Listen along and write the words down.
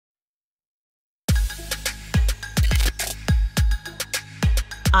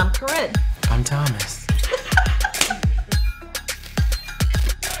I'm Karren. I'm Thomas.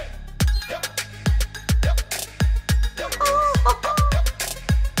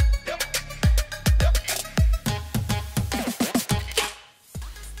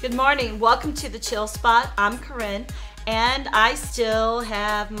 Good morning. Welcome to the Chill Spot. I'm Karren, and I still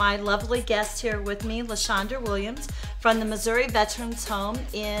have my lovely guest here with me, LaShundra Williams, from the Missouri Veterans Home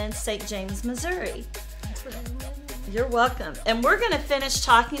in St. James, Missouri. Thanks for having me. You're welcome. And we're going to finish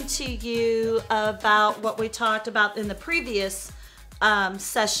talking to you about what we talked about in the previous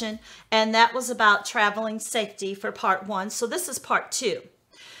session, and that was about traveling safety for part 1. So this is part 2.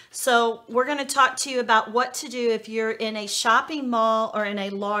 So we're going to talk to you about what to do if you're in a shopping mall or in a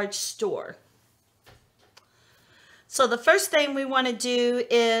large store. So the first thing we want to do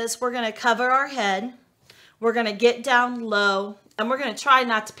is we're going to cover our head. We're going to get down low, and we're going to try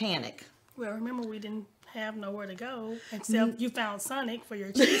not to panic. Well, remember we didn't have nowhere to go except you found Sonic for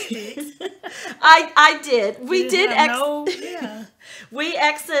your cheese sticks. I did. We did. We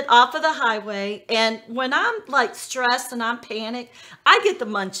exit off of the highway, and when I'm like stressed and I'm panicked, I get the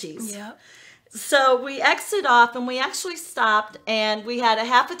munchies. Yep. So we exit off, and we actually stopped, and we had a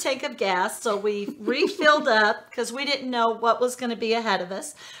half a tank of gas, so we refilled up because we didn't know what was going to be ahead of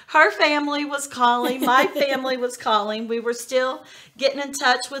us. Her family was calling. My family was calling. We were still getting in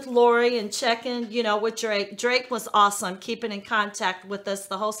touch with Lori and checking, with Drake. Drake was awesome, keeping in contact with us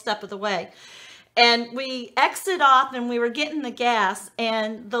the whole step of the way. And we exit off, and we were getting the gas,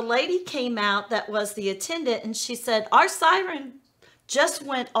 and the lady came out that was the attendant, and she said, "Our siren just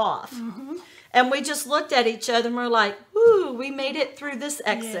went off." Mm-hmm. And we just looked at each other and we're like, "Ooh, we made it through this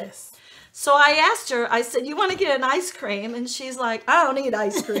exit." Yes. So I asked her, I said, "You want to get an ice cream?" And she's like, "I don't eat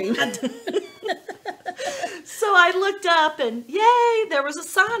ice cream." So I looked up, and yay, there was a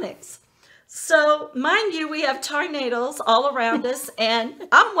Sonic's. So mind you, we have tornadoes all around us, and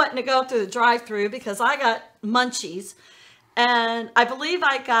I'm wanting to go through the drive-thru because I got munchies. And I believe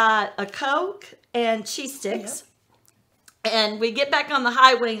I got a Coke and cheese sticks. Yep. And we get back on the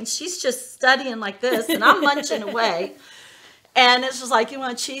highway, and she's just studying like this, and I'm munching away. And it's just like, "You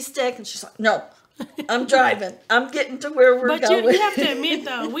want a cheese stick?" And she's like, "No, I'm driving. I'm getting to where we're going." But you have to admit,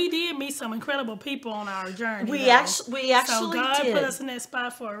 though, we did meet some incredible people on our journey. We actually so God did. Put us in that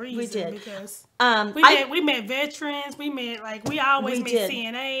spot for a reason. We did. Because we met veterans. We always met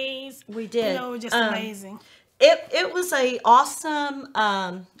CNAs. We did. It was just amazing. It was a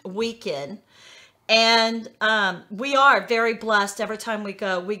awesome weekend. And we are very blessed every time we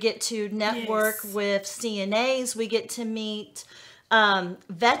go. We get to network with CNAs. We get to meet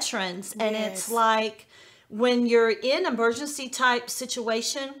veterans. And it's like when you're in emergency type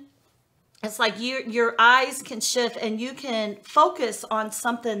situation, it's like your eyes can shift and you can focus on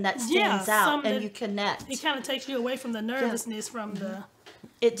something that stands out and you connect. It kind of takes you away from the nervousness from the...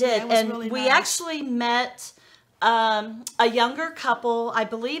 It did. And really we nice. Actually met... a younger couple. I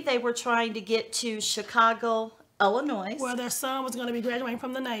believe they were trying to get to Chicago, Illinois. Well, their son was going to be graduating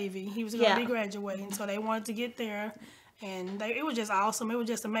from the Navy. He was going to be graduating, so they wanted to get there, and it was just awesome. It was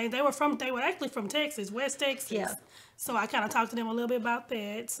just amazing. They were actually from Texas, West Texas. Yeah. So I kind of talked to them a little bit about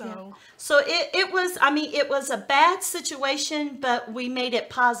that. So it was a bad situation, but we made it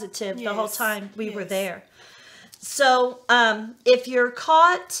positive the whole time we were there. So if you're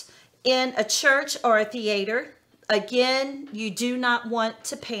caught in a church or a theater, again, you do not want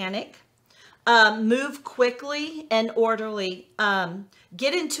to panic. Move quickly and orderly.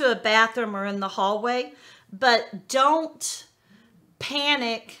 Get into a bathroom or in the hallway, but don't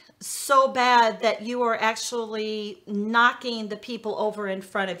panic so bad that you are actually knocking the people over in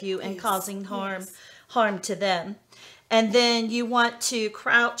front of you and causing harm to them. And then you want to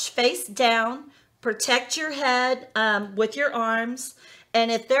crouch face down, protect your head with your arms. And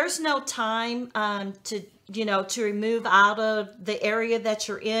if there's no time to remove out of the area that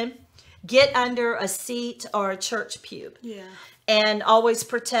you're in, get under a seat or a church pew. Yeah. And always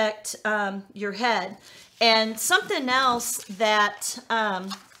protect your head. And something else that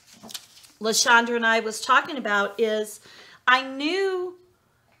LaShundra and I was talking about is I knew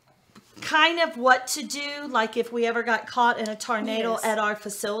kind of what to do, like if we ever got caught in a tornado at our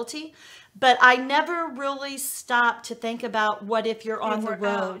facility. But I never really stopped to think about what if you're on the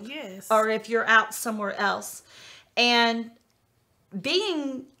road or if you're out somewhere else. And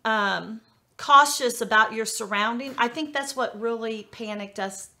being cautious about your surrounding, I think that's what really panicked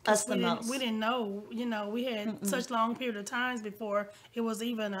us the most. We didn't know, we had such long period of times before it was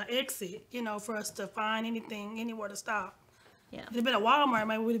even an exit, for us to find anywhere to stop. Yeah. If it'd been a Walmart,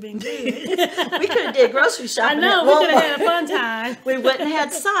 maybe would have been good. We could have did grocery shopping. I know, we could have had a fun time. We wouldn't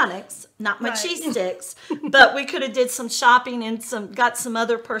have had Sonics, not my cheese sticks, but we could have did some shopping and got some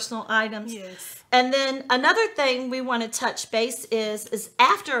other personal items. Yes. And then another thing we want to touch base is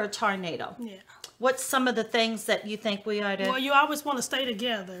after a tornado. Yeah. What's some of the things that you think we ought to... Well, you always want to stay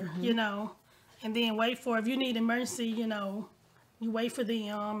together, you know, and then wait for, if you need emergency, you know, you wait for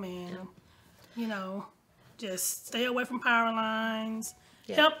them and, you know, just stay away from power lines.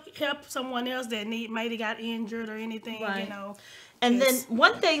 Yeah. Help someone else that maybe got injured or anything, you know. And then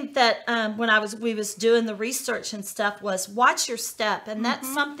one thing that when we was doing the research and stuff was watch your step. And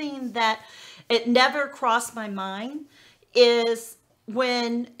that's something that it never crossed my mind is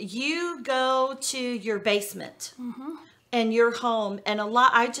when you go to your basement and your home, and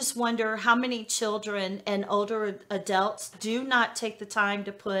I just wonder how many children and older adults do not take the time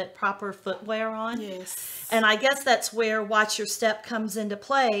to put proper footwear on. Yes. And I guess that's where watch your step comes into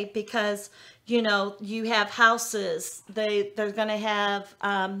play, because you know, you have houses, they're going to have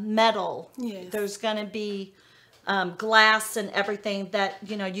metal. Yes. There's going to be glass and everything that,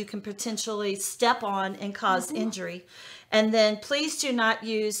 you know, you can potentially step on and cause injury. And then please do not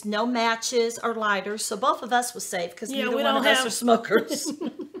use no matches or lighters. So both of us was safe because neither one of us are smokers.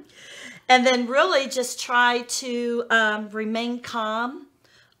 And then really just try to remain calm,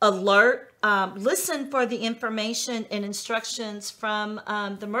 alert, listen for the information and instructions from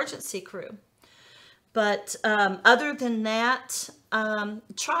the emergency crew. But other than that,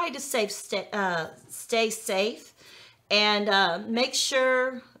 try to stay safe. And make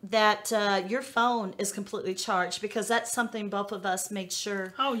sure that your phone is completely charged, because that's something both of us made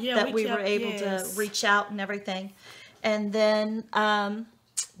sure that we were able to reach out and everything. And then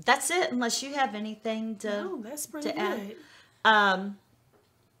that's it, unless you have anything to, that's pretty add.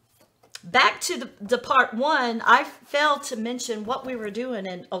 Back to the part one, I failed to mention what we were doing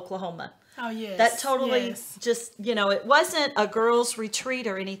in Oklahoma. Oh, yes. That totally just, you know, it wasn't a girls' retreat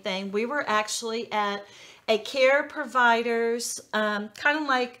or anything. We were actually at a care provider's, kind of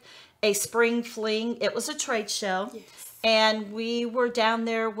like a spring fling. It was a trade show. Yes. And we were down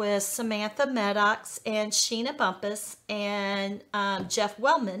there with Samantha Maddox and Sheena Bumpus and Jeff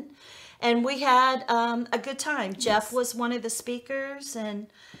Wellman. And we had a good time. Yes. Jeff was one of the speakers, and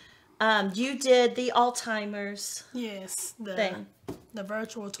you did the Alzheimer's thing. The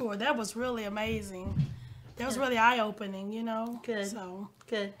virtual tour. That was really amazing. That was really eye-opening, you know. Good.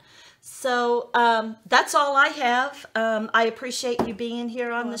 So that's all I have. I appreciate you being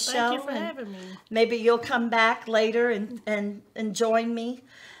here on the show. Thank you for having me. Maybe you'll come back later and join me.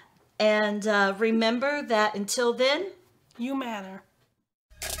 And remember that until then, you matter.